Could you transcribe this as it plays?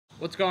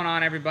What's going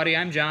on, everybody?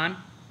 I'm John.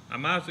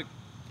 I'm Isaac.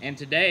 And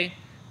today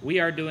we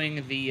are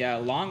doing the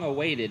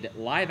long-awaited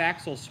live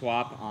axle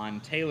swap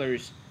on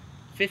Taylor's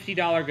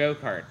 $50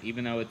 go-kart,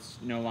 even though it's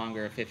no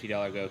longer a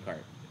 $50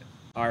 go-kart.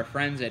 Our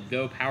friends at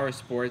Go Power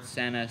Sports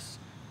sent us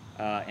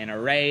an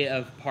array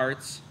of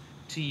parts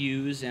to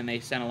use, and they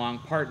sent along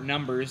part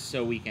numbers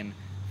so we can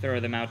throw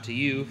them out to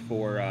you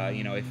for,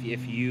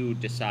 if you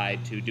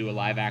decide to do a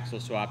live axle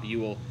swap,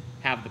 you will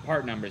have the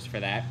part numbers for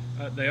that.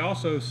 They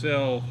also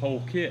sell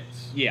whole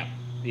kits. Yeah,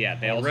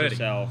 they already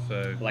also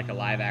sell like a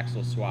live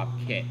axle swap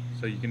kit.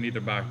 So you can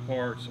either buy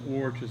parts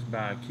or just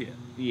buy a kit.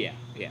 Yeah.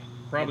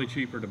 Probably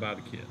cheaper to buy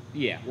the kit.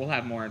 Yeah, we'll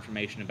have more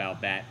information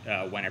about that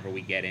whenever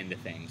we get into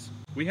things.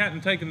 We hadn't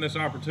taken this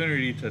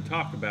opportunity to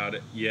talk about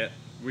it yet.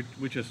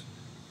 We just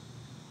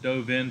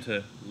dove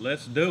into,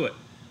 let's do it.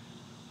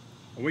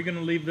 Are we going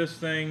to leave this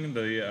thing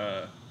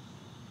the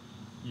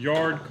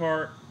yard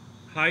cart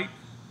height?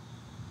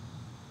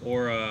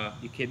 Or,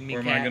 you kidding me, or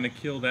am Cat? I going to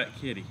kill that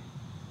kitty?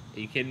 Are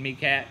you kidding me,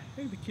 Cat?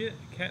 Hey, the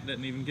cat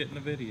didn't even get in the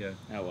video.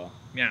 Oh, well.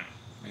 Meow.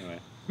 Anyway.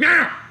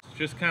 Meow! It's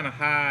just kind of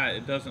high.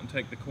 It doesn't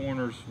take the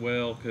corners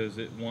well because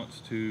it wants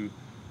to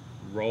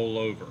roll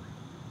over.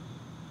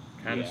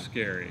 Kind of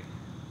scary.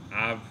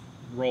 I've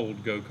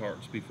rolled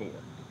go-karts before.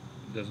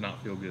 It does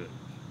not feel good.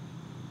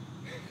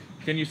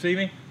 Can you see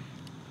me?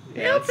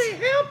 Yeah,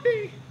 help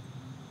me!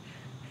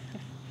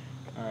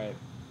 All right.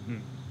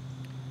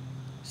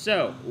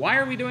 So, why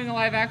are we doing a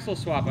live axle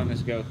swap on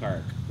this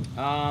go-kart?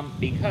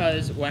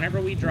 Because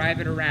whenever we drive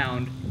it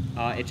around,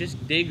 it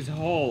just digs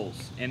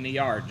holes in the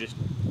yard. Just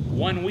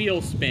one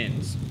wheel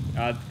spins,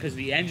 because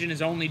the engine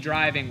is only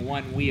driving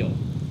one wheel.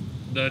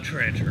 The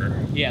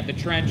trencher. Yeah, the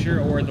trencher,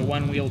 or the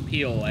one-wheel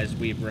peel, as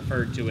we've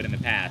referred to it in the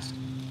past.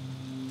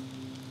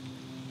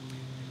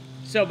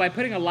 So by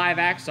putting a live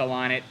axle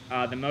on it,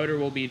 the motor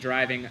will be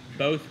driving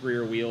both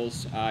rear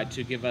wheels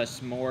to give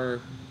us more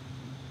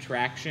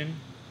traction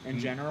in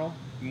general.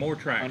 More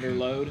traction. Under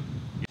load.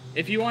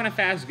 If you want a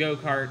fast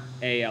go-kart,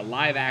 a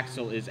live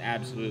axle is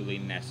absolutely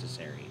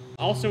necessary.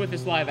 Also with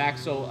this live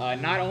axle,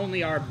 not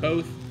only are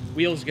both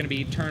wheels going to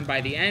be turned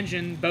by the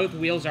engine, both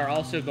wheels are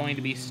also going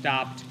to be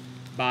stopped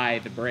by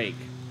the brake.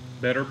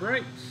 Better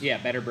brakes. Yeah,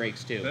 better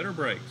brakes too. Better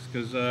brakes,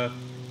 because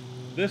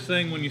this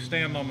thing, when you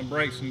stand on the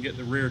brakes and get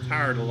the rear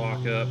tire to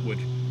lock up, which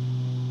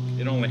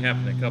it only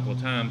happened a couple of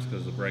times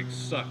because the brakes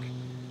suck.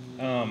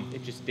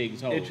 It just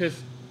digs holes.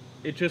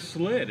 It just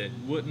slid. It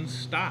wouldn't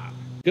stop.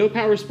 Go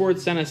Power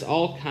Sports sent us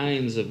all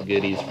kinds of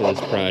goodies for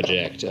this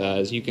project.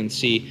 As you can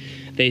see,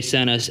 they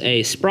sent us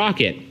a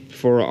sprocket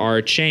for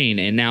our chain,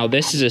 and now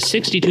this is a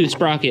 62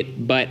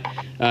 sprocket, but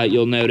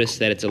you'll notice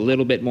that it's a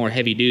little bit more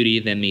heavy duty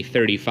than the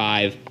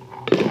 35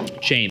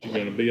 chain. You're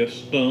gonna be a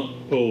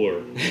stunt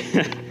puller.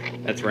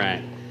 That's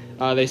right.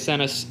 They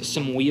sent us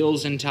some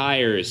wheels and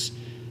tires,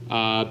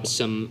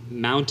 some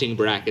mounting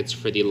brackets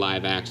for the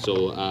live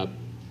axle.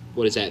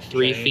 What is that,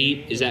 3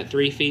 feet? Is that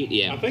 3 feet?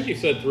 Yeah. I think you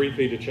said 3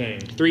 feet of chain.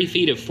 3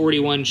 feet of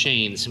 41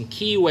 chain, some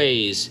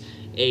keyways,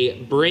 a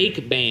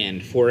brake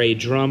band for a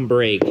drum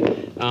brake,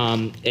 it's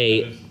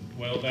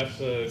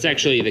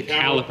actually the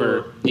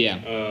caliper.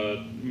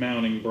 Yeah.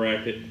 Mounting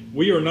bracket.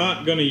 We are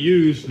not going to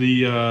use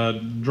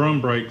the drum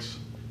brakes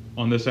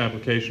on this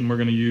application. We're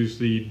going to use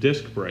the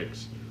disc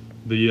brakes.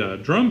 The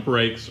drum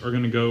brakes are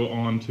going to go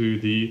onto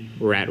the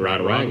Rat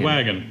Rod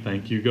Wagon.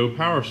 Thank you, Go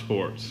Power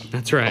Sports.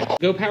 That's right.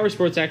 Go Power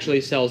Sports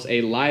actually sells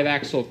a live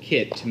axle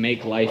kit to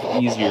make life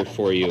easier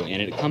for you,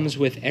 and it comes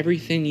with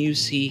everything you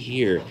see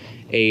here.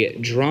 A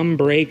drum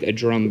brake, a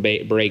drum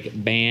brake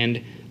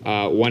band,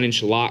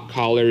 1-inch lock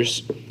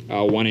collars,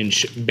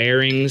 1-inch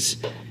bearings,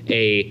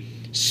 a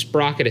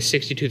sprocket, a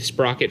 62th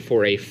sprocket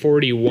for a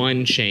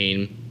 41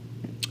 chain,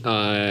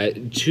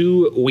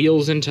 2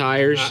 wheels and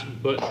tires.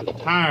 But the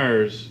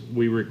tires,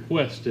 we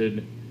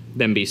requested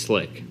them to be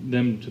slick.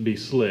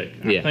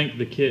 I think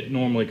the kit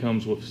normally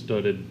comes with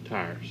studded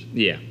tires.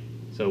 Yeah.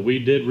 So we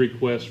did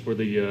request for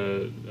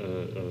the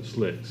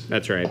slicks.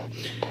 That's right.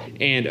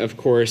 And of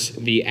course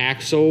the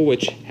axle,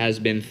 which has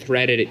been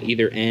threaded at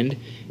either end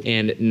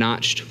and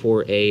notched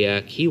for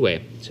a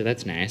keyway. So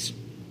that's nice.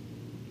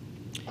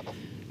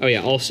 Oh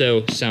yeah,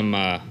 also some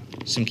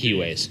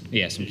keyways.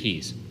 Yeah, some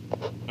keys.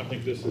 I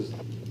think this is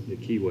the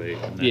keyway.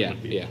 Yeah.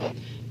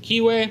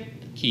 Keyway,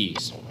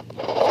 keys.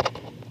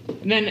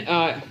 And then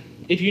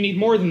if you need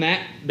more than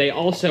that, they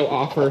also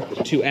offer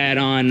to add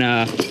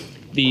on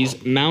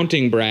these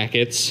mounting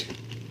brackets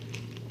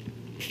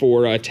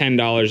for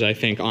 $10, I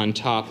think, on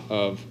top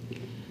of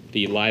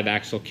the live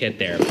axle kit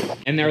there.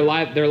 And their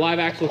live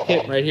axle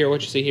kit right here,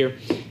 what you see here,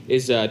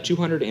 is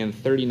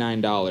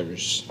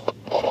 $239.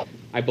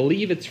 I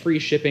believe it's free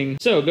shipping.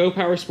 So Go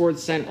Power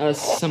Sports sent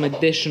us some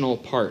additional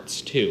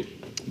parts too.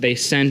 They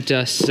sent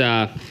us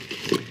a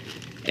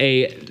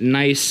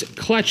nice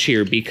clutch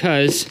here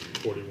because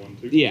 41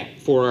 tooth. Yeah,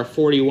 for our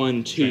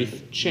 41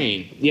 tooth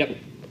chain. Yep.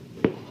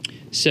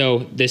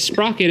 So this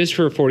sprocket is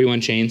for a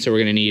 41 chain, so we're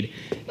going to need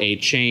a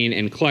chain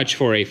and clutch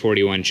for a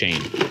 41 chain.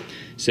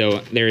 So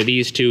there are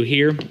these two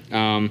here.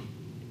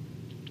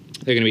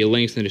 There are going to be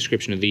links in the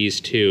description of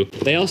these too.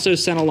 They also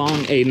sent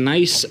along a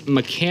nice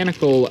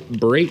mechanical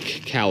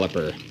brake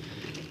caliper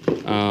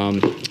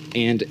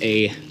and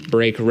a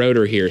brake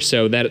rotor here.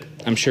 So that,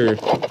 I'm sure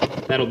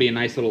that'll be a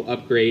nice little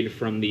upgrade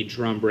from the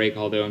drum brake,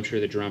 although I'm sure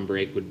the drum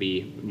brake would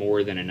be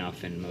more than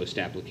enough in most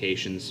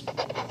applications.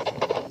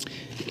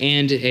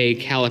 And a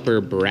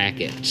caliper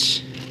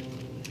bracket.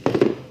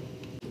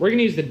 We're going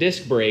to use the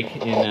disc brake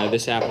in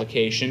this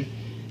application,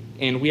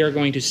 and we are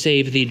going to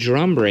save the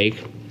drum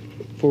brake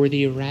for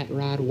the rat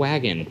rod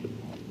wagon.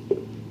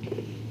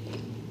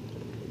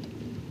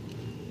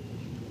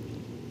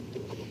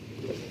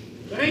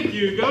 Thank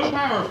you, Go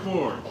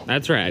Powersport.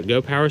 That's right,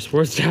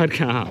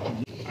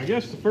 GoPowersports.com. I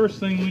guess the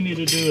first thing we need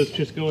to do is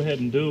just go ahead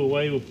and do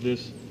away with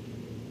this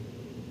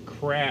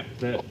crap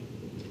that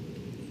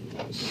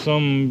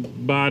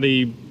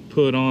somebody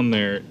put on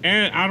there.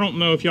 And I don't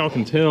know if y'all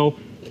can tell,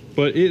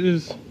 but it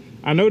is,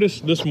 I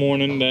noticed this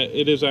morning that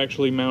it is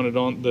actually mounted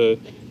on, the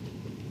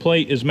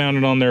plate is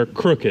mounted on there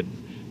crooked.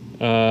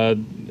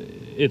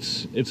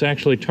 It's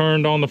actually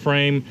turned on the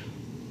frame,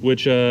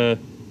 which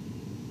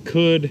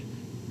could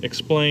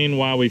explain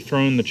why we've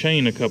thrown the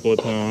chain a couple of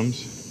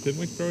times. Did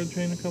we throw the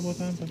chain a couple of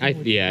times?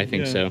 Yeah, I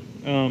think so.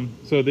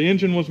 So the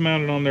engine was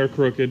mounted on there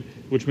crooked,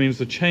 which means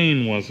the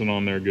chain wasn't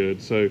on there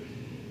good. So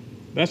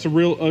that's a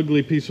real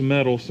ugly piece of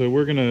metal. So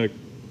we're gonna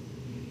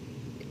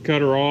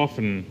cut her off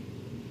and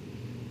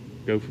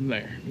go from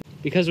there.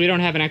 Because we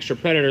don't have an extra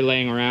Predator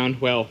laying around,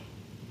 well,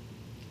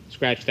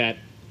 scratch that.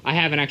 I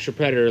have an extra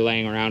Predator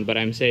laying around, but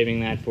I'm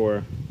saving that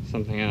for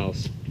something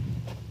else.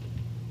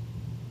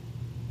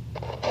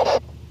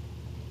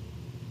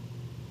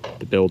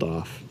 The build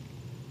off.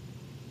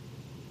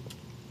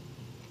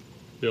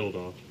 Build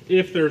off.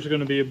 If there's going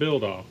to be a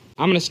build off.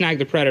 I'm going to snag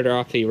the Predator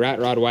off the rat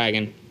rod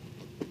wagon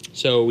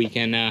so we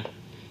can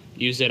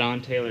use it on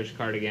Taylor's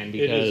cart again,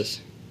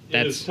 because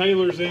it is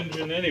Taylor's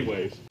engine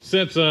anyways.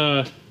 Since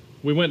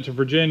we went to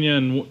Virginia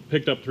and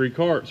picked up 3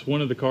 carts, one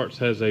of the carts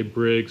has a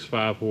Briggs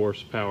 5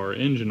 horsepower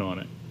engine on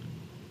it.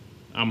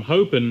 I'm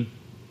hoping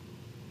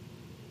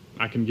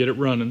I can get it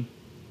running.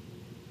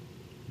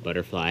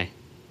 Butterfly.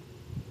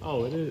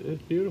 Oh,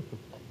 it's beautiful.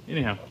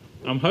 Anyhow,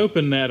 I'm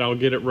hoping that I'll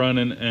get it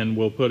running and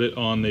we'll put it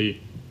on the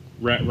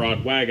rat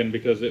rod wagon,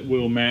 because it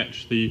will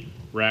match the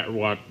rat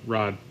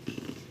rod.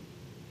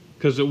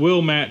 Because it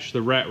will match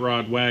the rat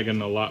rod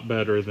wagon a lot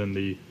better than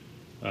the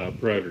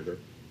Predator.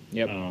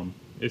 Yep.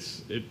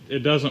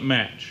 It doesn't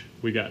match.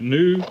 We got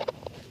new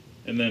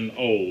and then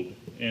old,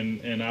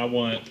 and I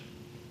want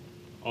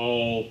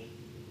all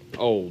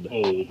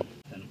old.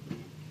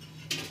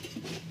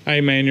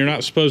 Hey man, you're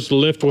not supposed to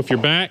lift with your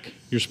back.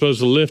 You're supposed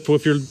to lift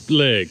with your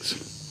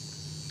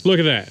legs. Look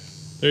at that.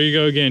 There you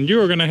go again.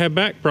 You are going to have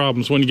back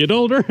problems when you get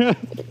older.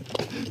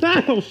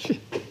 Oh, shit.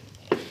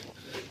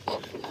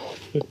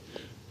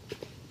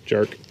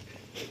 Jerk.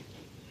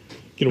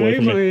 Get away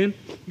from me. Hey man,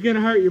 you're going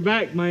to hurt your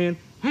back, man.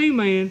 Hey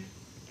man,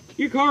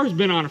 your car's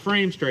been on a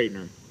frame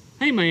straightener.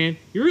 Hey man,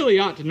 you really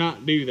ought to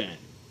not do that.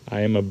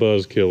 I am a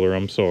buzz killer.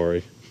 I'm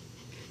sorry.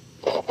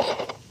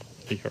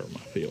 He hurt my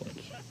feelings.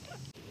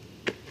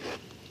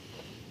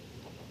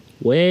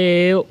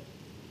 Well,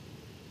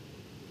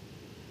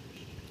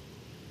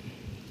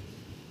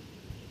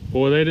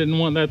 boy, they didn't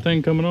want that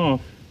thing coming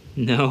off.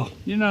 no.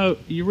 You know,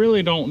 you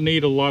really don't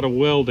need a lot of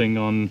welding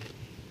on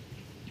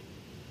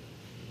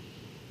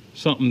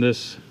something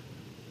this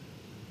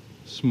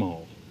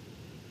small.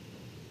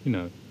 You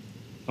know,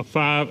 a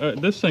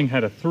 5, this thing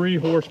had a 3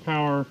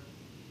 horsepower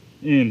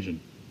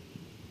engine.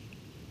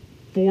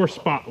 4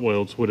 spot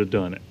welds would have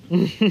done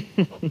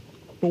it.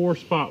 4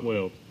 spot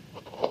welds.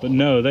 But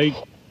no,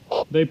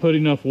 they put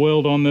enough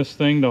weld on this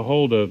thing to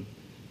hold a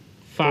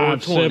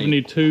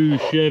 572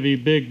 Chevy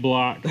big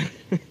block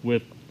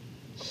with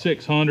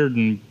 600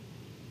 and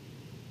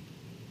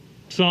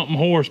something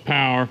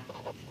horsepower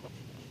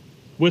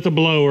with a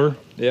blower.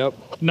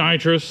 Yep.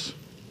 Nitrous.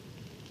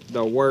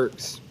 The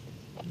works.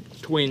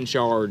 Twin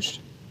charged.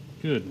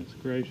 Goodness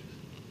gracious.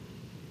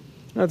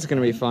 That's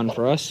going to be fun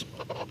for us.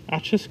 I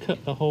just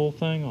cut the whole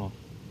thing off.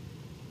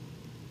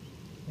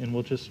 And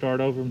we'll just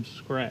start over from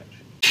scratch.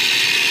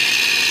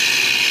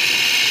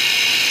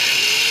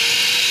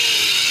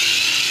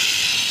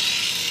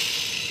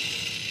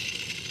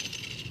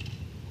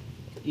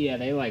 Yeah,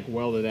 they like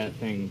welded that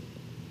thing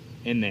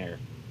in there.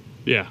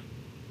 Yeah.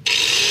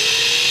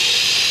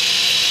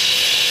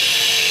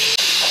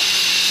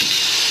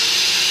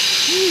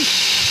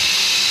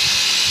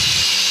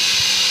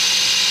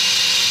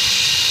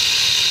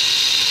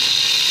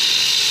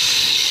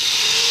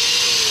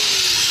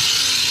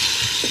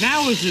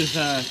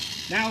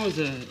 Now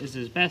is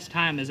as best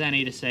time as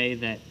any to say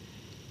that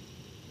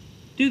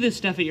do this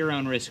stuff at your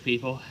own risk,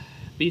 people.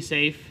 Be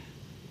safe,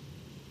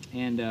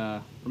 and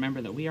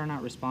remember that we are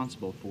not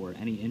responsible for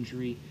any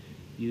injury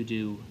you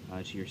do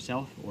to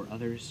yourself or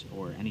others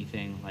or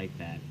anything like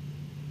that.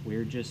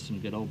 We're just some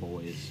good old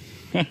boys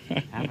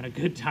having a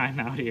good time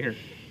out here.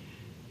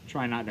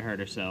 Try not to hurt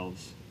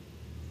ourselves.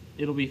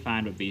 It'll be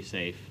fine, but be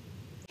safe.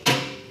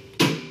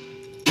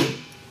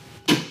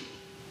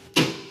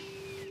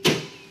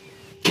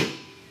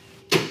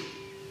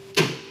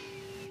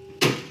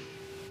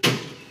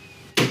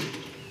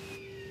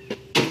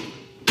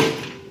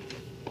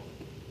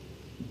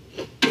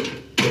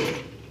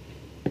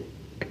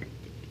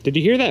 Did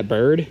you hear that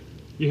bird?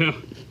 Yeah.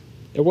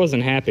 It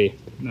wasn't happy.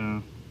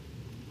 No.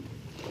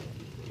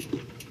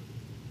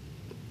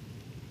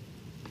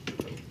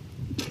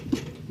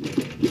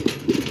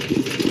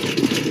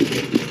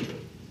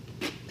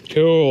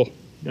 Cool.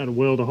 Got to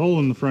weld a hole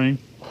in the frame.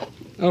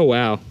 Oh,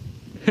 wow.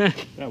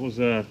 That was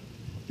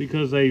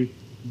because they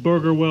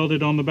burger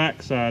welded on the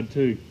back side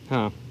too.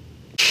 Huh.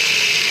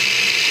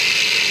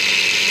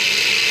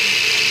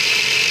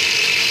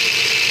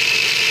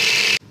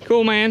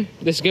 Cool, man.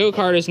 This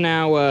go-kart is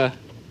now,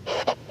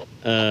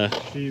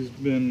 She's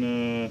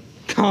been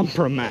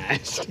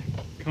compromised.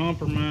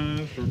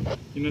 compromised, or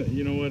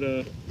you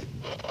know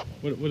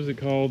what is it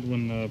called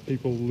when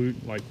people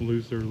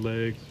lose their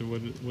legs, or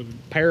what?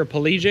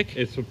 Paraplegic?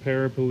 It's a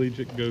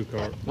paraplegic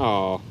go-kart.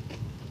 Oh.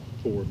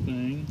 Poor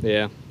thing.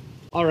 Yeah.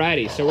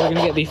 Alrighty, so we're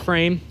gonna get the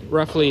frame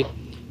roughly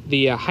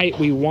the height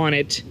we want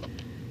it,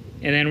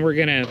 and then we're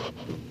gonna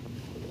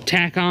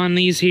tack on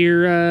these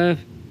here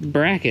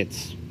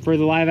brackets for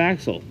the live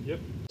axle. Yep.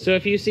 So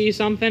if you see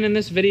something in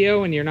this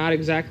video and you're not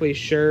exactly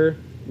sure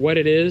what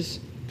it is,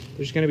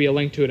 there's gonna be a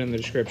link to it in the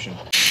description.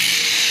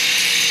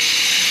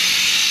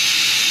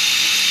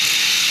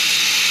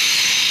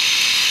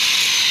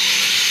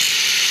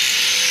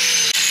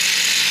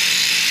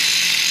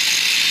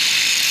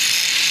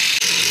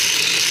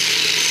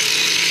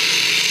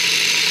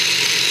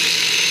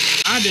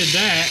 I did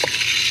that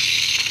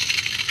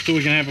so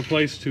we can have a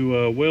place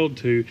to weld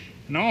to,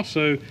 and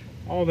also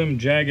all them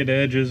jagged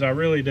edges. I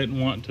really didn't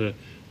want to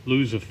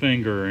lose a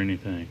finger or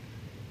anything.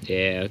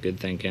 Yeah, good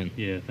thinking.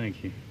 Yeah,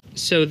 thank you.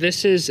 So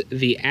this is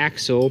the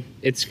axle.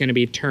 It's going to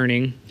be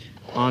turning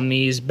on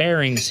these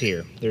bearings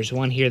here. There's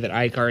one here that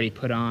Ike already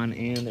put on,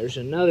 and there's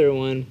another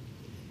one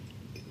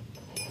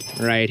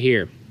right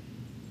here.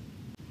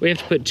 We have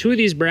to put 2 of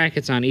these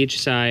brackets on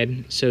each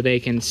side so they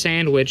can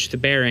sandwich the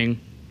bearing.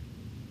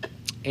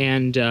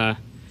 And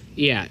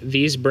yeah,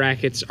 these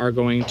brackets are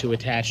going to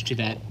attach to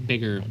that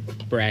bigger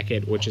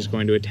bracket, which is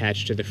going to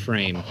attach to the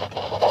frame.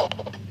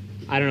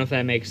 I don't know if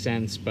that makes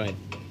sense, but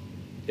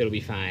it'll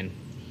be fine.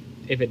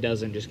 If it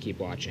doesn't, just keep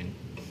watching.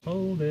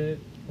 Hold it.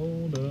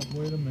 Hold up.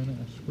 Wait a minute.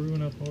 I'm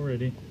screwing up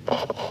already.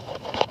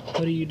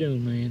 What are you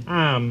doing, man?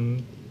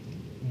 I'm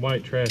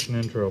white trash and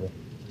in trouble.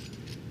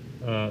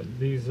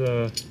 This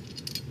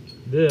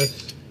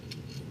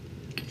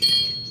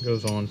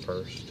goes on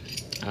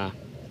first. Ah.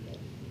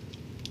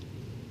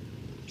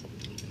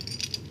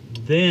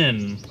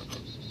 Then.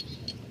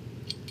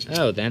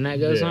 Oh, then that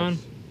goes on?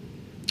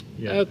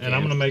 Yeah. Okay. And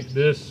I'm going to make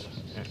this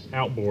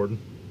outboard.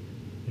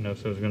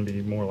 So it's going to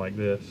be more like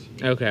this.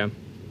 Okay.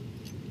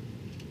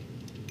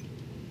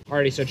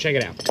 Alrighty, so check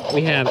it out.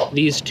 We have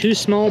these 2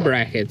 small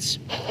brackets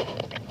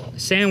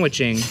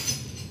sandwiching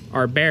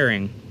our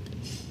bearing.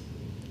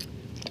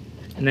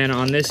 And then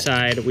on this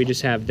side, we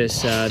just have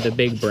this, the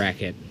big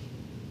bracket.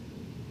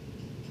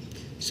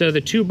 So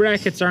the 2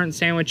 brackets aren't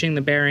sandwiching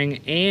the bearing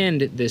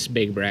and this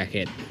big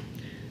bracket.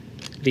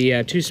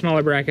 The 2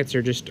 smaller brackets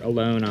are just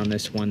alone on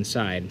this one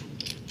side.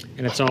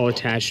 And it's all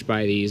attached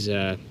by these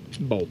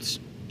bolts.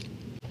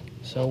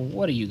 So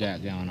what do you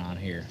got going on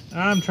here?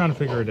 I'm trying to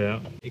figure it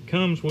out. It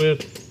comes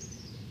with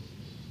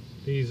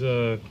these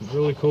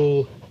really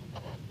cool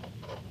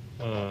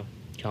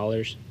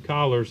Collars?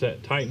 Collars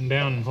that tighten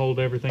down and hold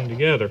everything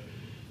together.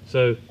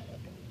 So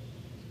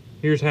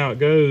here's how it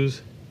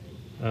goes.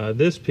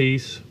 This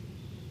piece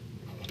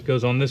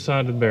goes on this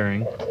side of the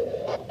bearing.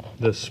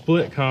 The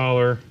split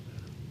collar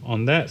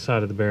on that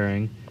side of the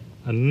bearing.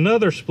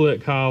 Another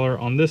split collar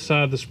on this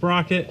side of the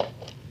sprocket.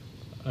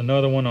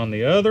 Another one on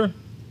the other.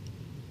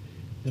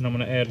 Then I'm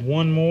going to add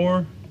one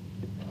more,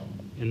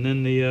 and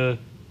then the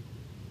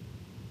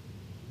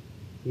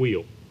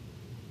wheel.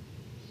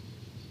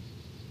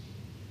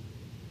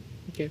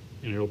 Okay.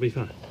 And it'll be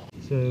fine.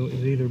 So it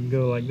either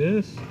go like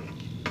this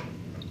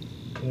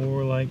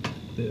or like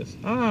this.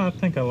 I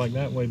think I like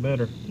that way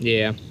better.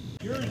 Yeah.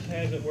 Yours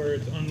has it where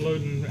it's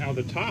unloading out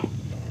of the top.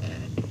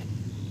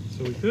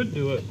 So we could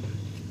do it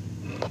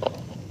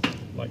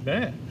like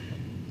that.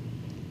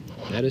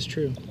 That is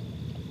true.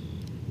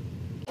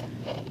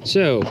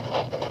 So,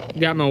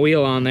 got my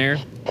wheel on there,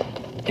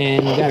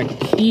 and got a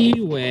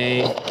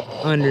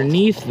keyway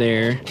underneath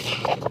there.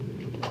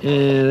 And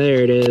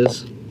there it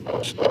is.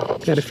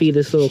 Got to feed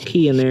this little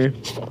key in there,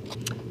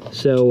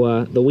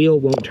 so the wheel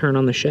won't turn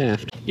on the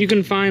shaft. You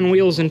can find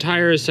wheels and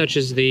tires such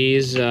as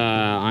these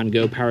on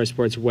Go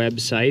Powersports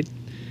website.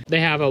 They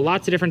have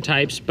lots of different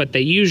types, but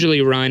they usually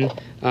run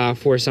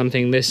for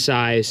something this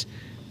size,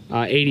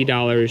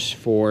 $80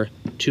 for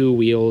 2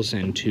 wheels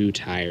and 2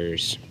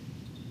 tires.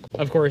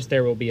 Of course,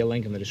 there will be a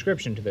link in the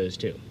description to those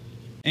too.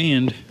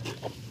 And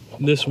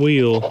this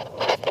wheel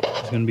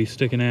is going to be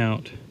sticking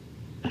out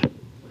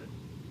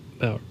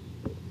about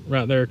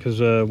right there because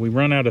we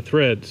run out of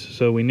threads,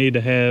 so we need to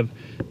have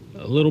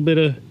a little bit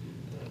of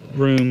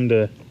room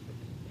to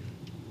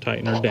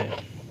tighten her down.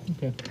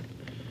 Okay.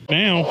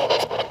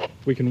 Now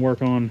we can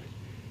work on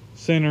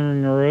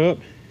centering her up,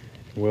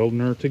 welding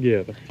her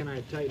together. Can I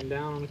tighten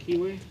down on the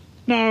keyway?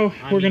 No,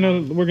 we're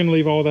gonna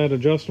leave all that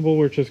adjustable.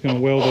 We're just gonna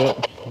weld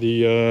up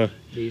the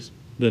these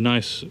the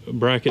nice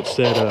brackets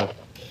that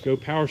Go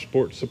Power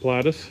Sports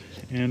supplied us,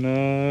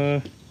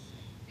 and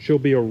she'll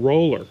be a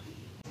roller.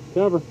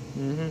 Cover.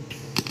 Mm-hmm.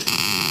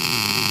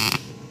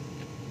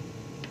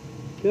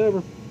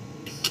 Cover.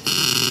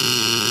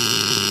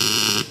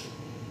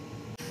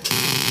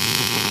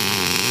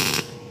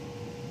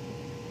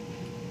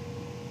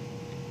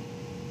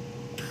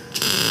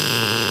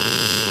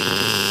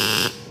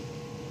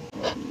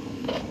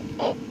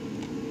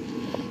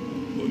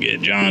 We'll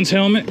get John's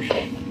helmet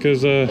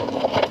because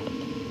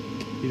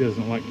he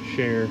doesn't like to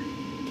share.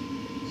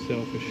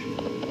 Selfish.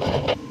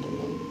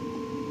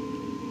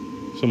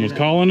 Someone's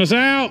calling us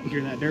out.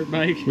 You're that dirt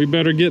bike. We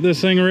better get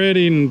this thing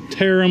ready and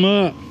tear him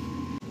up.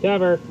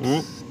 Cover. All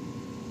right.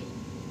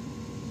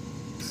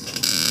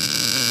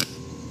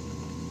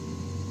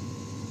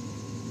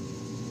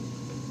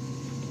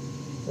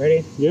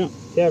 Ready? Yeah.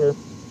 Cover.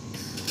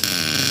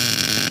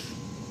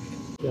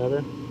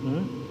 Cover. All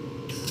right.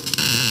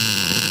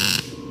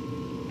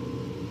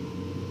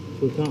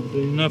 We're confident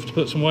enough to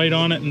put some weight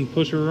on it and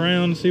push her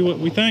around and see what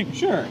we think.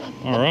 Sure.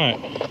 All right.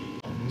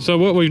 So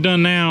what we've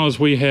done now is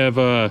we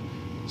have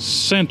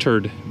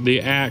centered the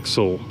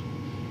axle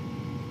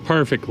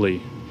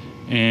perfectly.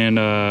 And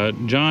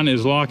John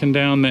is locking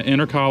down the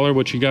inner collar,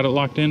 which you got it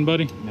locked in,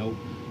 buddy? Nope.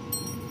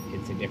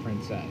 It's a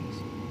different size.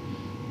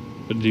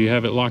 But do you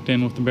have it locked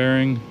in with the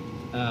bearing?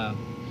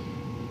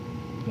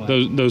 What?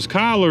 Those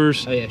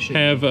collars Oh, yeah,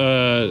 have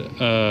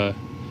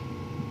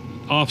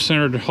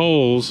off-centered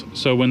holes,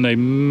 so when they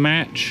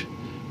match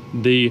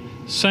the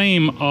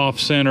same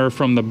off-center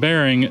from the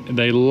bearing,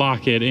 they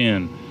lock it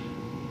in.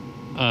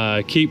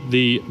 Keep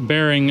the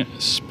bearing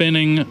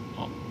spinning.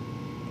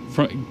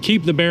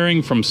 Keep the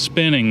bearing from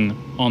spinning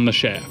on the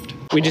shaft.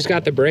 We just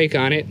got the brake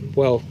on it.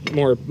 Well,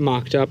 more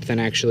mocked up than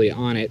actually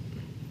on it.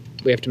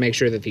 We have to make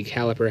sure that the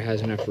caliper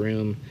has enough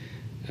room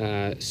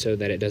so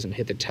that it doesn't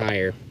hit the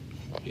tire.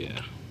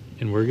 Yeah,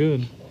 and we're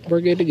good. We're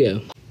good to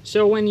go.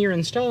 So when you're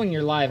installing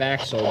your live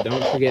axle,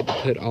 don't forget to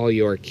put all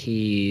your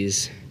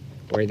keys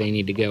where they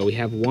need to go. We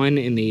have one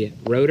in the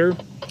rotor,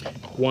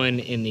 one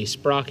in the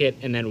sprocket,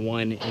 and then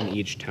one in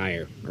each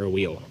tire or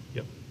wheel.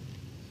 Yep.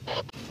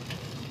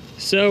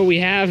 So we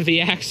have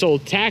the axle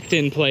tacked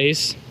in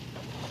place,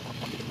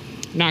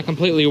 not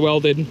completely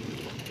welded.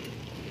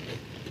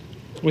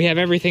 We have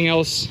everything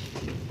else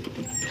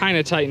kind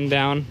of tightened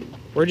down.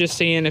 We're just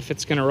seeing if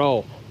it's gonna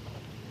roll.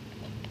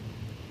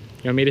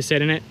 You want me to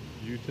sit in it?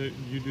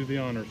 You do the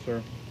honor,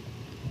 sir.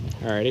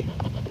 Alrighty.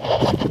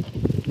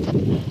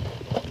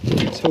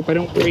 Let's hope I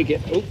don't break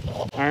it. Oh.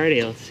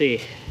 Alrighty, let's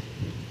see.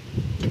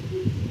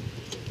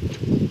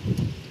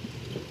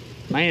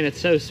 Man,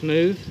 it's so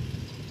smooth.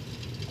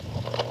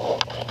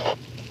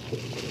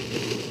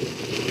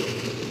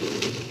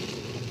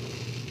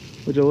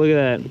 Would you look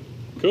at that?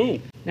 Cool.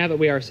 Now that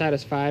we are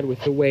satisfied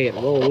with the way it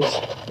rolls,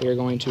 we are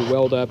going to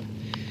weld up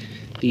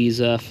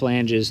these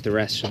flanges the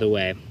rest of the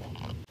way.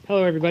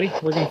 Hello everybody,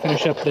 we're going to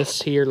finish up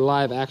this here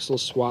live axle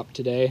swap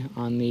today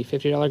on the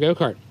 $50 Go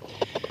Kart.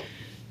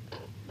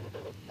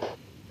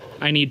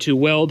 I need to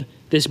weld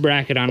this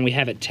bracket on. We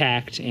have it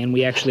tacked and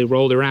we actually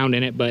rolled around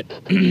in it, but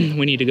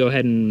we need to go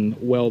ahead and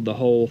weld the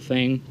whole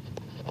thing.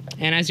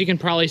 And as you can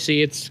probably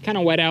see, it's kind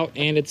of wet out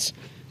and it's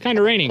kind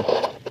of raining.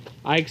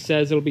 Ike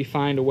says it'll be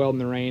fine to weld in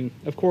the rain.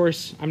 Of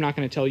course, I'm not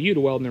going to tell you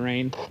to weld in the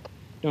rain.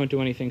 Don't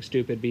do anything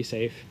stupid, be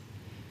safe.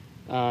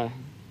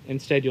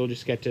 Instead, you'll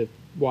just get to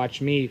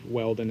watch me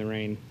weld in the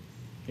rain.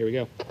 Here we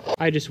go.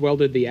 I just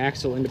welded the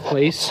axle into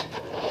place,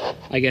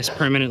 I guess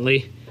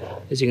permanently,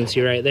 as you can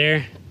see right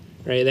there,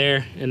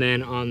 and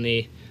then on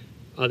the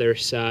other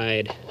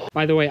side.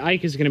 By the way,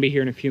 Ike is going to be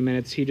here in a few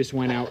minutes. He just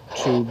went out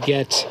to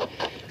get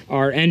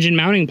our engine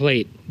mounting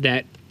plate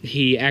that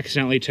he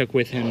accidentally took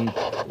with him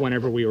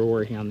whenever we were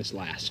working on this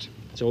last.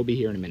 So we'll be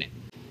here in a minute.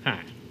 Hi.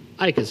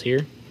 Ike is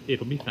here.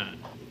 It'll be fine.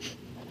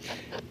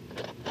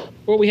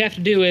 What we have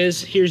to do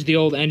is, here's the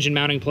old engine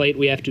mounting plate.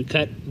 We have to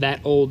cut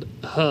that old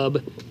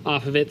hub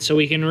off of it so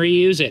we can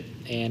reuse it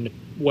and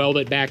weld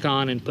it back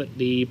on and put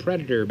the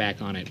Predator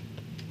back on it.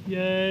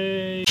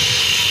 Yay!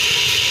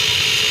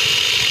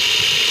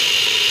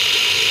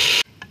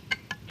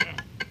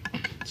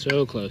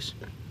 So close.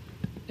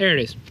 There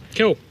it is.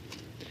 Cool.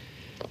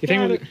 You think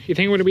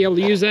we're gonna be able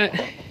to use that?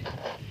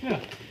 Yeah.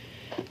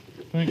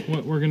 I think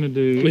what we're gonna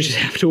do. We just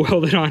have to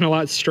weld it on a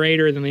lot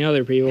straighter than the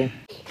other people.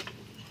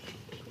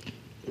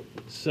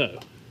 So,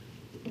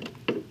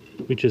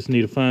 we just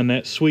need to find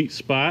that sweet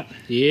spot.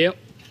 Yep.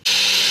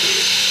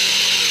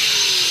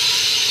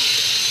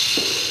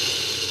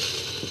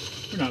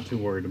 We're not too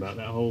worried about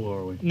that hole,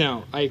 are we?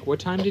 No, Ike, what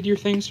time did your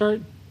thing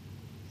start?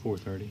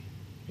 4:30.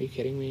 Are you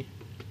kidding me?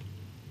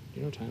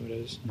 Do you know what time it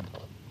is?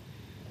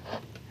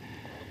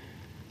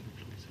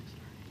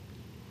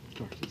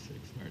 Starts at 6:30.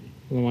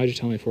 Well, then why'd you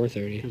tell me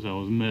 4:30? Because I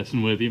was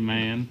messing with you,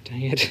 man.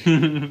 Dang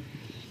it.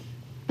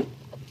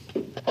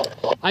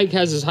 Ike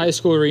has his high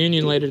school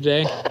reunion later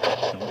today.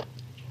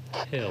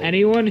 Hell.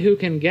 Anyone who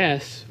can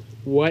guess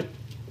what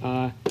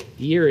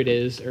year it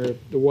is or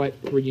what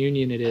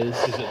reunion it is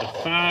Is it the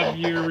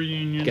 5-year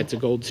reunion? gets a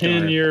gold star.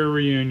 10-year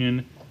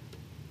reunion,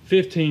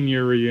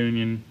 15-year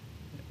reunion,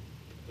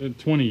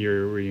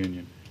 20-year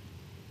reunion.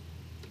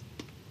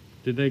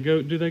 Do they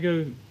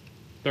go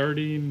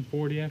 30 and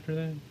 40 after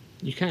that?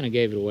 You kind of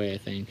gave it away, I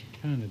think.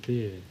 Kind of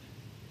did.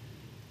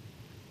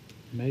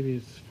 Maybe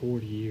it's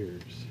 40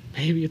 years.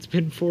 Maybe it's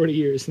been 40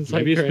 years since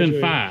Maybe I it's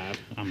graduated. been 5.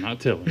 I'm not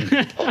telling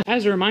you.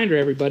 As a reminder,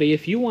 everybody,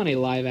 if you want a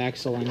live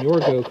axle on your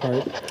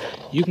go-kart,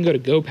 you can go to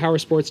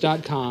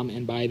gopowersports.com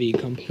and buy the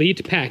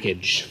complete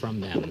package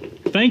from them.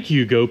 Thank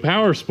you, Go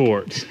Power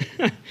Sports.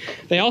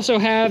 They also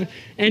have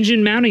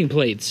engine mounting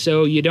plates,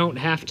 so you don't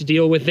have to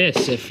deal with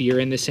this if you're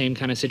in the same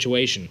kind of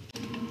situation.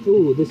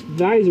 Ooh, this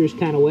visor's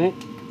kind of wet.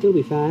 It'll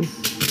be fine.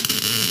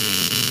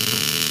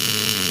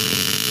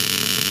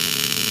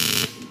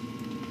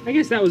 I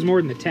guess that was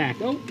more than the tack.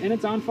 Oh, and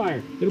it's on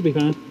fire. It'll be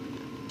fine.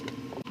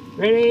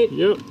 Ready?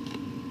 Yep.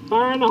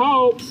 Fire in the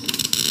hole.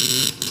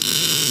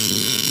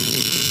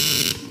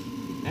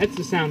 That's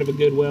the sound of a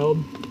good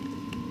weld.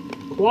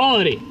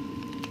 Quality.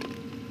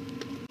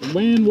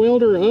 Land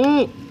welder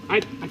up. I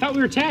thought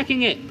we were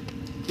tacking it.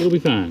 It'll be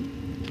fine.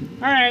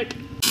 All right.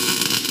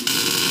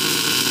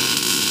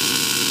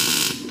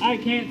 I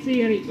can't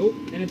see any. Oh,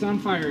 and it's on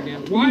fire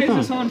again. Why is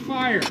this on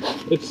fire?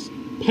 It's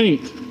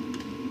paint.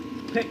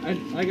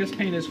 I guess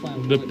paint is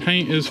flammable. The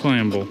paint is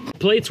flammable.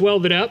 Plates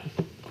welded up.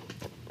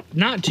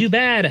 Not too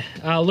bad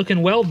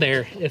looking weld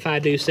there, if I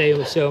do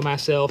say so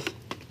myself.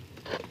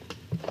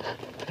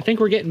 I think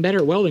we're getting better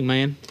at welding,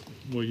 man.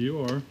 Well, you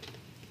are.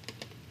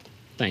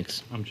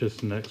 Thanks. I'm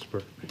just an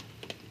expert.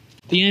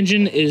 The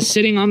engine is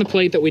sitting on the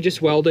plate that we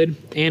just welded,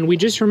 and we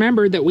just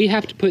remembered that we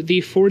have to put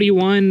the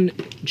 41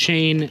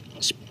 chain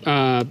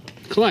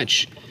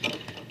clutch.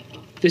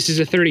 This is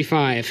a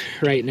 35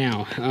 right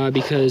now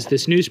because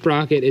this new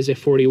sprocket is a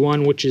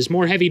 41, which is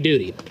more heavy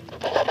duty.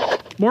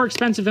 More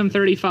expensive than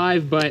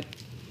 35, but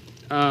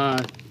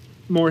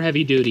more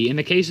heavy duty. In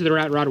the case of the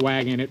Rat Rod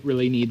Wagon, it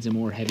really needs a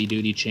more heavy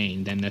duty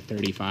chain than the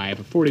 35.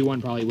 A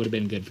 41 probably would have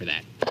been good for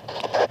that.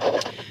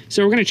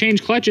 So we're going to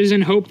change clutches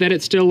and hope that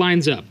it still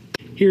lines up.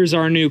 Here's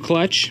our new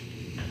clutch.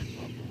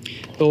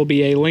 There'll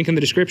be a link in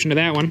the description to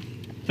that one.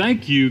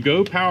 Thank you,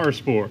 Go Power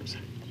Sports.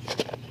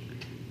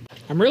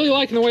 I'm really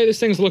liking the way this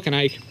thing's looking,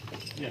 Ike.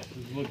 Yes,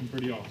 it's looking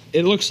pretty awesome.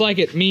 It looks like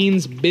it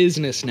means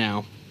business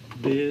now.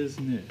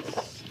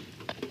 Business.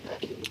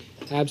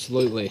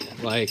 Absolutely.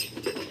 Like,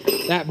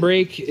 that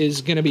brake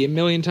is going to be a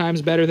million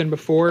times better than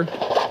before.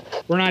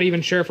 We're not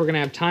even sure if we're going to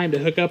have time to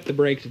hook up the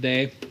brake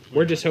today.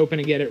 We're just hoping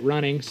to get it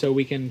running so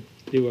we can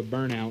do a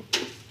burnout.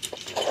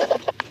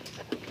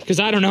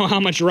 Because I don't know how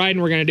much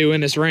riding we're going to do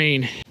in this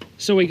rain.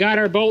 So we got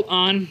our bolt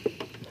on,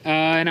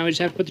 and now we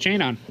just have to put the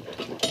chain on,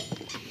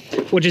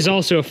 which is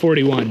also a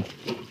 41.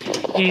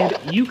 And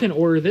you can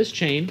order this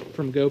chain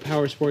from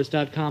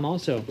gopowersports.com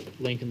also.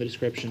 Link in the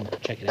description.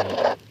 Check it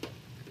out.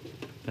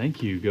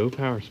 Thank you, Go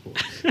Power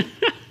Sports.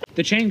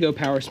 The chain Go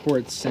Power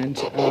Sports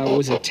sent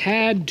was a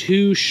tad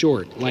too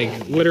short,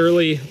 like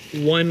literally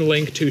one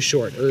link too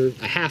short, or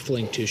a half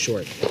link too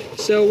short.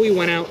 So we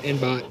went out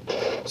and bought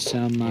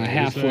some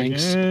half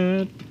links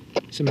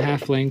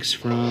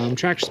from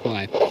Tractor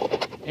Supply.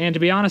 And to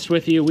be honest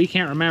with you, we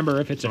can't remember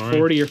if it's a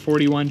 40 or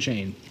 41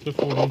 chain. It's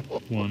a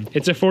 41.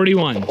 It's a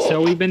 41,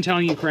 so we've been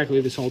telling you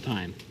correctly this whole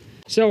time.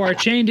 So our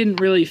chain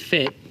didn't really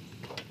fit.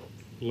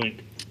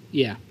 Link.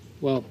 Yeah,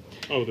 well...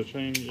 Oh, the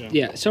chain, yeah.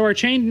 Yeah, so our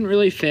chain didn't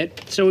really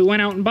fit, so we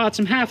went out and bought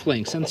some half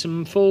links and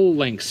some full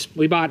links.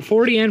 We bought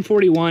 40 and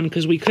 41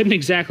 because we couldn't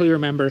exactly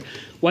remember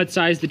what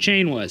size the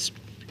chain was.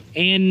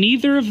 And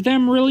neither of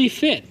them really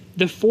fit.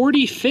 The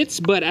 40 fits,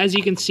 but as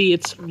you can see,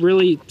 it's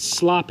really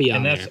sloppy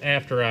on there. And that's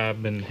after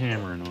I've been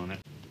hammering on it.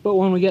 But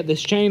when we get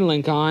this chain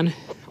link on,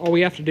 all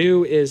we have to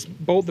do is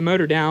bolt the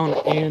motor down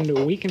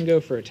and we can go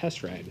for a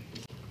test ride.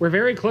 We're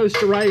very close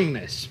to riding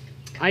this.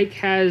 Ike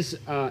has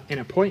an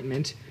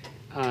appointment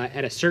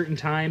at a certain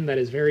time that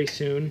is very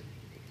soon.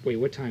 Wait,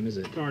 what time is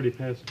it? It's already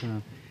past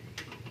time.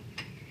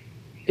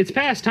 It's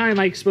past time.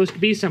 Ike's supposed to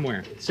be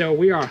somewhere. So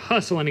we are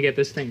hustling to get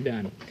this thing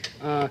done.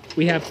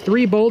 We have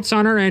 3 bolts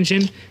on our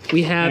engine.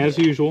 We have... As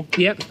usual.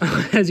 Yep,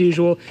 as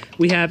usual.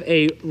 We have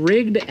a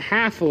rigged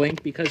half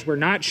link because we're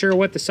not sure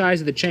what the size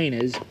of the chain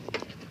is.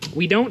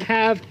 We don't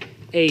have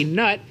a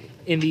nut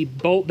in the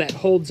bolt that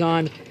holds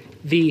on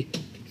the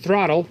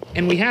throttle,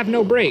 and we have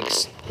no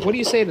brakes. What do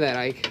you say to that,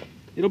 Ike?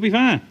 It'll be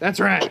fine. That's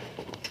right.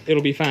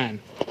 It'll be fine.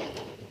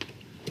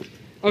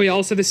 Oh yeah,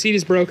 also the seat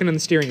is broken and the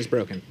steering is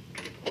broken.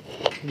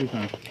 It'll be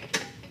fine.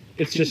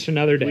 It's just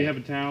another day. Do we have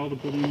a towel to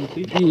put in the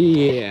seat?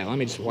 Yeah, let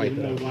me just wipe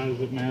it off. Why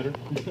does it matter?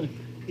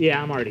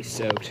 Yeah, I'm already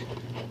soaked.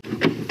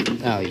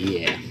 Oh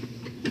yeah.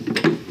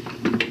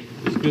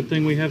 It's a good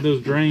thing we have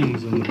those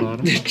drains in the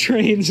bottom. The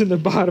drains in the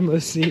bottom of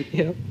the seat,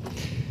 yep.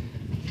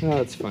 Oh,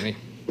 that's funny.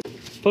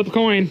 Flip a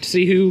coin to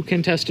see who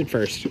can test it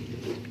first. Do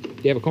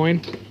you have a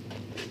coin?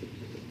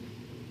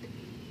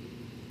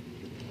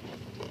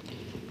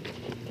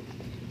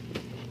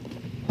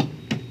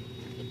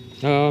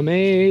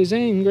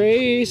 Amazing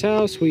grace,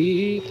 how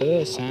sweet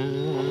the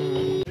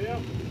sound.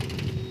 Yep.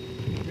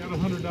 Got a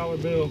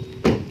 $100 bill.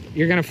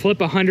 You're gonna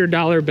flip a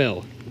 $100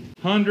 bill.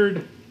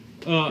 100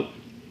 up.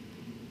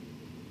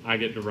 I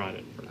get to ride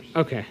it first.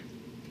 Okay.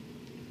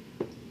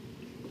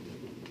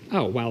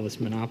 Oh, wow, this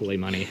Monopoly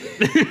money.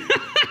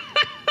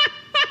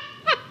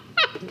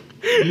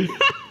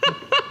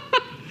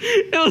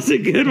 That was a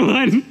good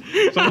one.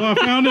 That's all I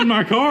found in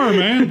my car,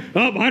 man.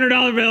 Oh,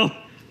 $100 bill.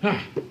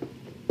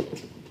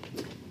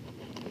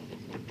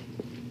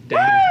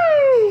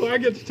 Woo! I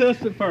get to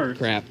test it first.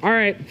 Crap. All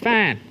right,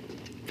 fine.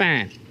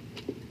 Fine.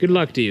 Good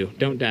luck to you.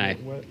 Don't die.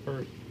 Wet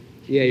first.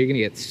 Yeah, you're going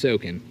to get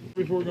soaking.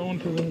 Before going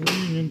to the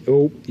reunion.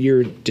 Oh,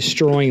 you're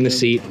destroying the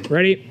seat.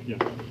 Ready? Yeah.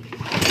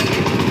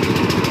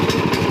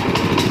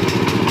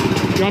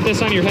 You want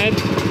this on your head?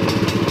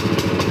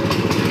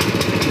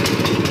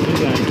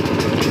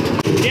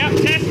 Yep,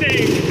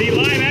 testing the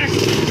live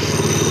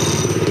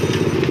axle.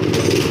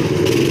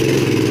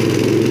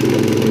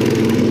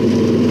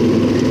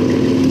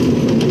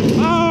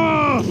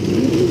 Oh!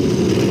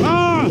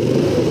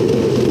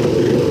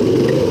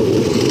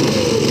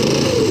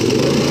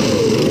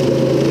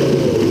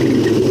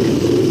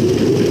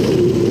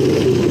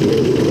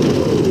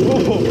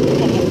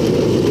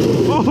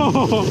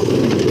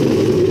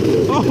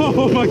 Oh!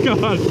 Oh my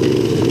God!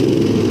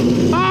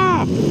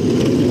 Ah!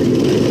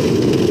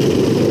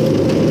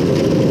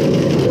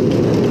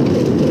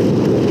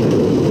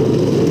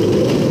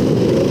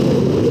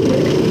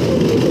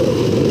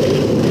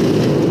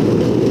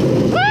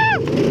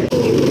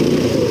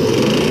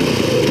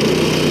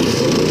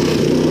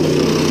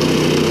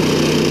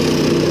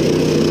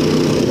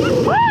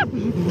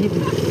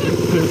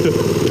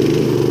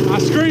 I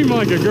scream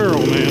like a girl,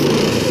 man.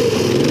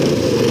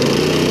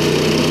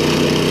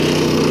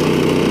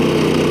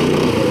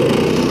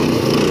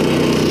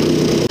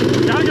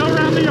 Gotta go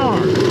around the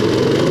yard.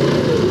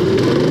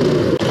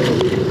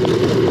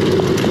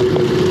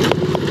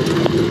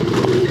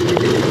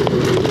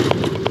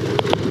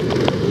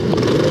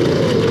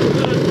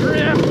 The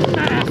Drift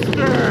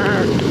Master!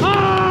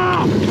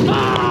 Ah!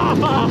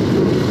 Ah!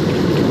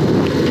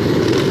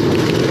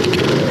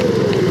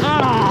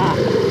 Ah!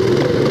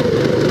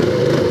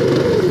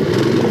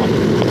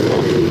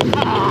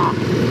 Ah!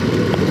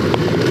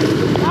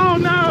 Oh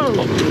no!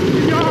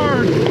 The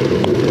yard!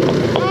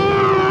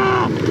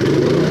 Ah!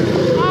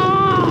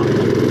 Ah!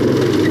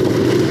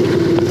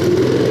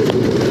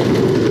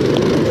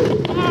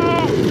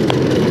 Ah!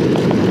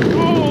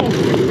 Oh!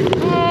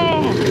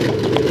 Oh!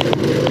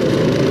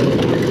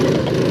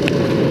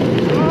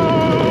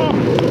 Oh!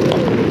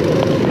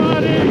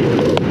 Buddy!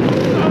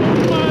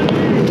 Oh, buddy!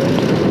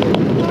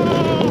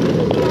 Oh!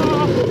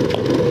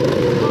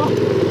 Oh!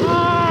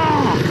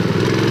 Ah!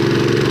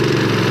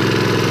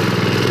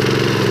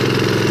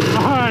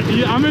 Alright,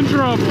 I'm in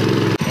trouble.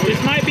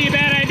 This might be a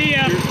bad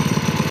idea.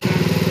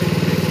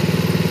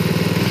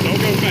 Don't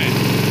go fast.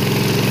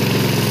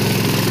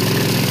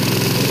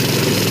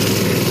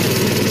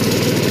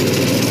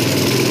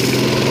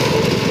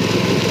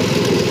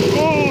 Oh!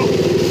 Oh!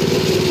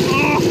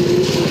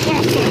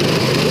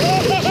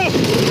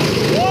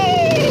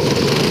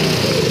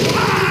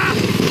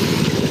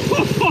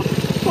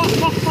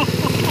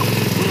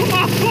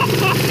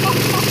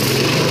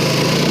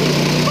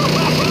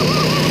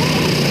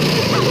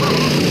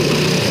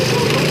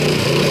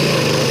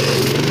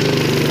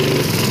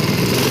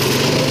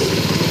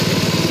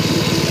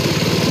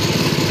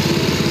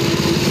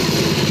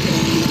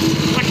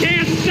 I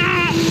can't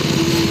stop.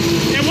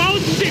 It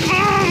won't see.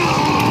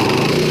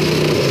 Oh!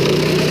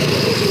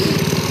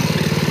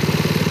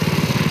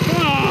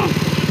 Oh!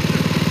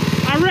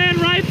 I ran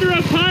right through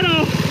a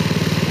puddle.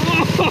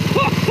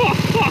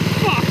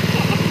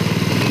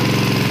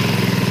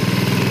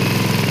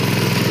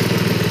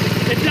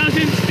 It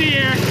doesn't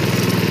steer.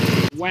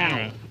 Wow. All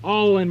right.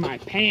 All in my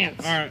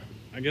pants. All right,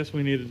 I guess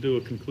we need to do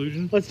a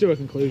conclusion Let's do a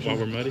conclusion. while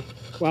we're muddy.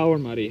 While we're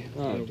muddy.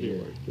 Oh, That'll be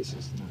dear. worse. This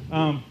is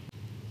not.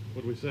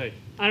 What do we say?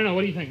 I don't know.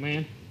 What do you think,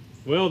 man?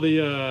 Well,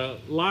 the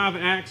live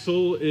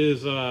axle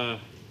is a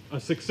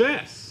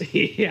success.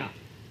 Yeah.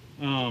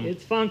 Um,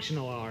 It's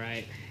functional, all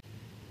right.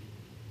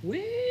 Well,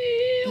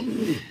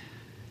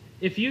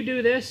 if you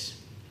do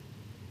this,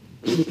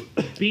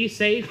 be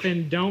safe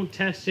and don't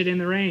test it in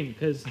the rain,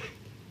 because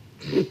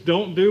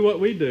don't do what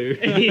we do.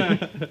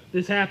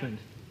 this happened.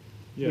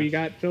 Yes. We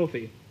got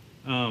filthy.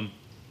 Um,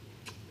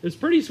 It's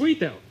pretty sweet,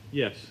 though.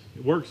 yes,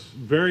 it works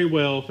very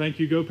well. Thank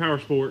you, Go Power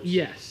Sports.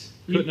 Yes.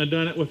 Couldn't have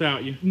done it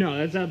without you. No,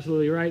 that's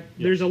absolutely right. Yep.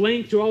 There's a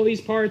link to all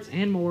these parts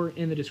and more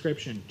in the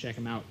description. Check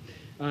them out.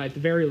 At the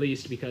very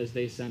least, because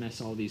they sent us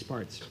all these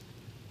parts.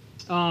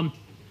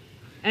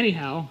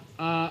 Anyhow,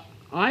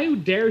 I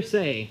dare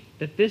say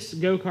that this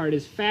go-kart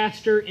is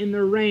faster in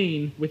the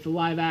rain with the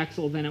live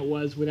axle than it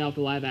was without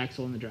the live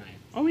axle in the dry.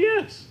 Oh,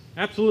 yes,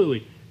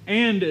 absolutely.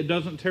 And it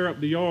doesn't tear up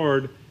the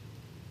yard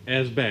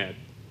as bad,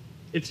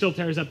 It still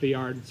tears up the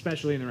yard,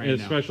 especially in the rain.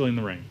 especially in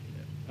the rain.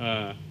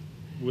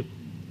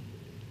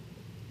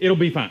 It'll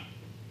be fine.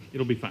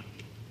 It'll be fine.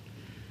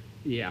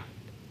 Yeah.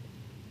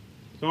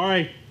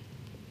 Sorry.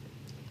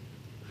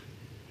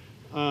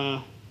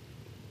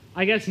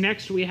 I guess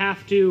next we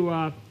have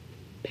to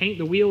paint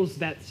the wheels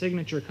that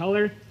signature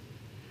color.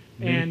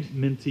 And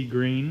Minty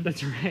green.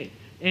 that's right.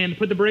 And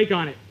put the brake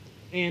on it.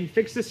 And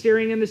fix the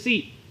steering and the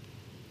seat.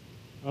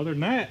 other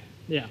than that,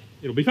 Yeah.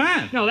 it'll be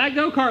fine. No, that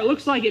go-kart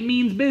looks like it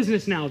means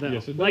business now, though.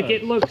 Yes, it Like,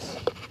 does. it looks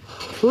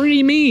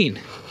pretty mean.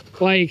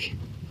 Like,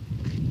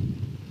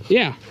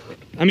 yeah.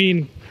 I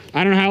mean,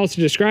 I don't know how else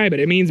to describe it.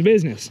 It means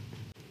business.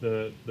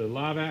 The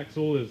live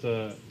axle is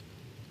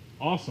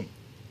awesome.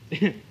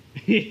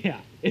 Yeah,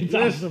 it's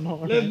awesome. All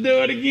right. Let's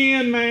do it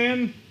again,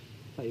 man.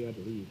 I thought you had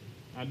to leave.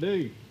 I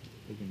do.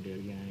 We can do it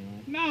again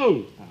anyway.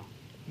 No. Oh.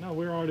 No,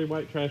 we're already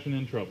white trashing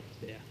in trouble.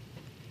 Yeah.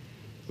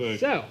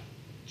 So,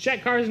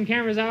 check Cars and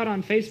Cameras out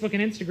on Facebook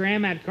and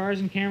Instagram at Cars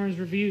and Cameras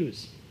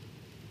Reviews.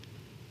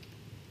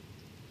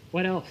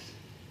 What else?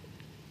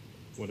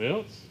 What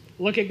else?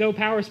 Look at Go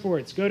Power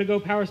Sports. Go to Go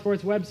Power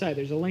Sports website.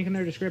 There's a link in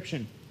their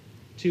description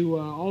to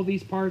all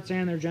these parts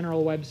and their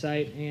general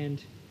website.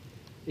 And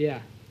yeah,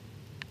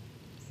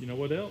 You know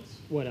what else?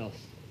 what else?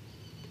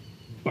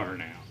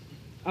 Burnout.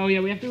 Oh yeah,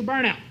 we have to do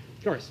burnout.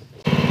 Of course.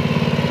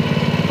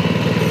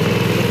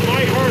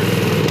 Might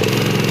hurt.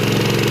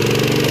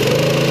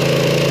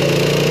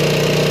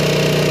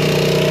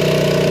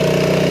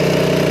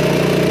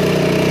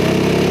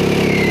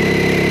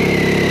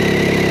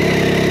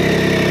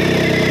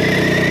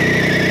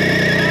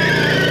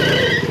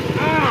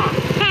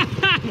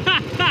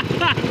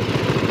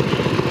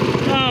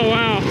 Oh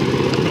wow.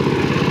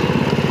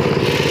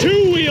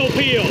 Two-wheel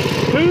peel.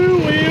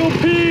 Two-wheel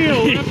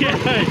peel.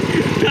 That's right.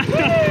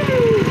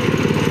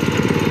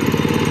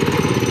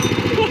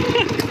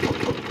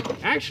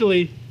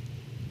 Actually,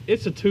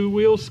 it's a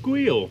two-wheel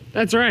squeal.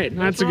 That's right.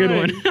 That's a good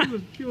right.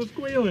 one. She was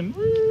squealing.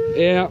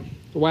 Yeah.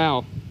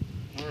 Wow.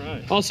 All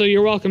right. Also,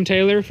 you're welcome,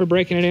 Taylor, for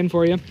breaking it in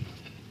for you.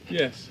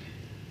 Yes,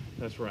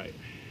 that's right.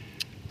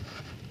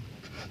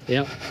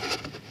 Yep.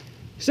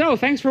 So,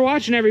 thanks for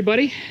watching,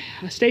 everybody.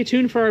 Stay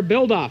tuned for our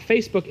build-off,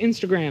 Facebook,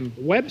 Instagram,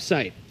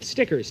 website,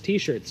 stickers,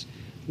 t-shirts.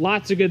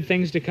 Lots of good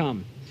things to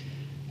come.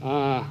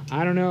 I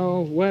don't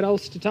know what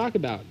else to talk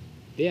about.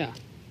 Yeah.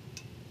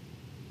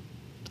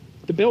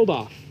 The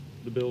build-off.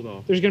 The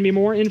build-off. There's going to be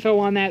more info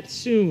on that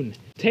soon.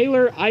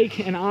 Taylor, Ike,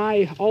 and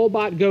I all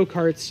bought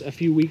go-karts a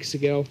few weeks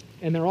ago,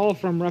 and they're all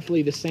from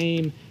roughly the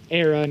same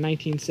era,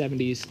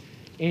 1970s.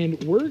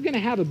 And we're going to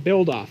have a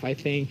build-off, I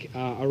think,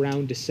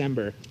 around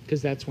December,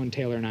 because that's when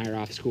Taylor and I are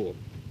off school.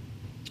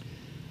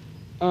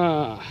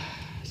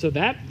 So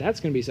that's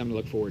going to be something to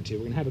look forward to.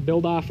 We're going to have a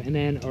build-off and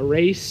then a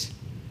race.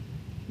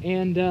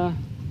 And,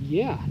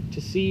 yeah,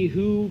 to see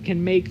who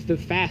can make the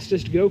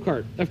fastest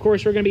go-kart. Of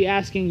course, we're going to be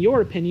asking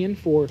your opinion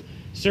for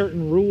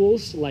certain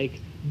rules, like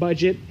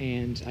budget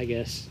and, I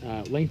guess,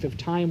 length of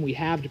time we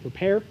have to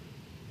prepare.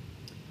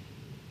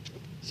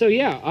 So,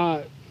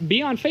 yeah,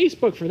 be on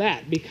Facebook for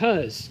that,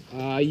 because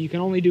you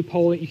can only do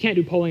polling. You can't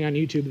do polling on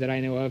YouTube that I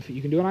know of.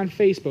 You can do it on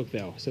Facebook,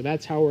 though. So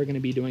that's how we're going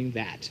to be doing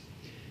that.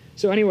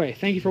 So anyway,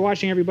 thank you for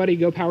watching, everybody.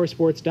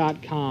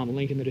 GoPowersports.com,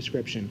 link in the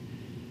description.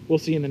 We'll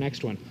see you in the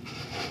next one.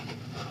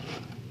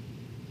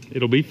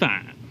 It'll be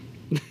fine.